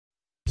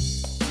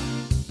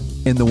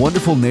In the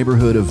wonderful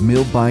neighborhood of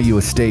Mill Bayou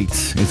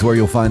Estates is where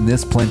you'll find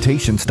this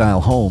plantation-style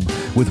home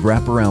with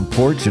wraparound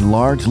porch and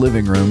large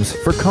living rooms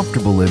for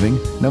comfortable living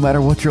no matter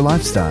what your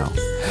lifestyle.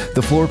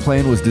 The floor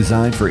plan was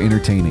designed for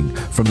entertaining,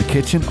 from the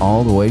kitchen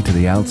all the way to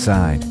the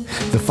outside.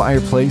 The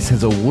fireplace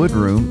has a wood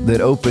room that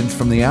opens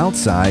from the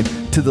outside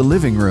to the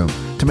living room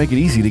to make it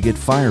easy to get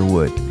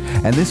firewood.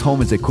 And this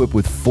home is equipped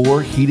with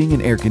 4 heating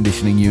and air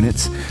conditioning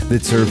units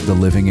that serve the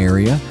living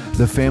area,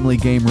 the family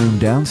game room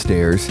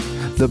downstairs,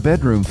 the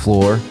bedroom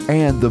floor,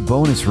 and the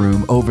bonus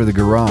room over the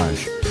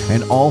garage.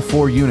 And all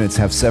 4 units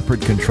have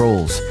separate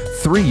controls.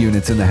 3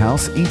 units in the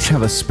house each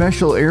have a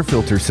special air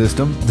filter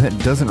system that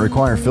doesn't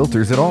require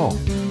filters at all.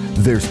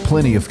 There's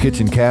plenty of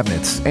kitchen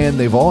cabinets, and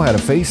they've all had a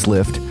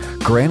facelift.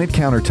 Granite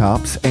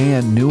countertops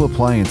and new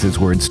appliances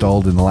were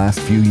installed in the last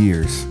few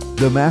years.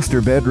 The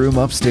master bedroom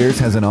upstairs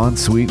has an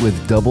ensuite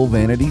with double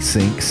vanity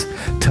sinks,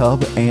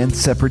 tub, and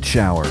separate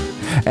shower.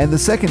 And the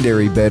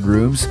secondary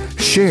bedrooms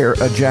share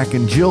a Jack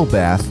and Jill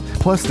bath,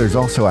 plus there's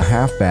also a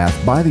half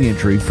bath by the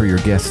entry for your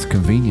guests'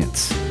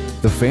 convenience.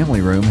 The family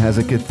room has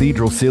a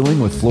cathedral ceiling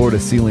with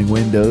floor-to-ceiling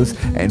windows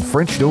and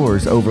French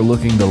doors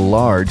overlooking the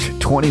large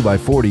 20 by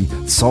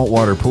 40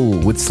 saltwater pool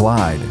with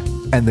slide.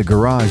 And the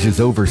garage is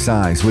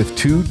oversized with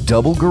 2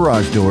 double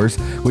garage doors,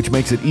 which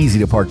makes it easy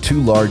to park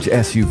 2 large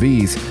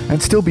SUVs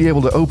and still be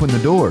able to open the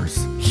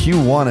doors.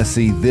 You want to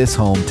see this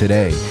home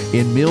today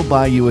in Mill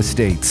Bayou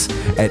Estates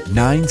at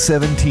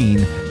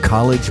 917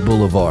 College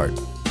Boulevard.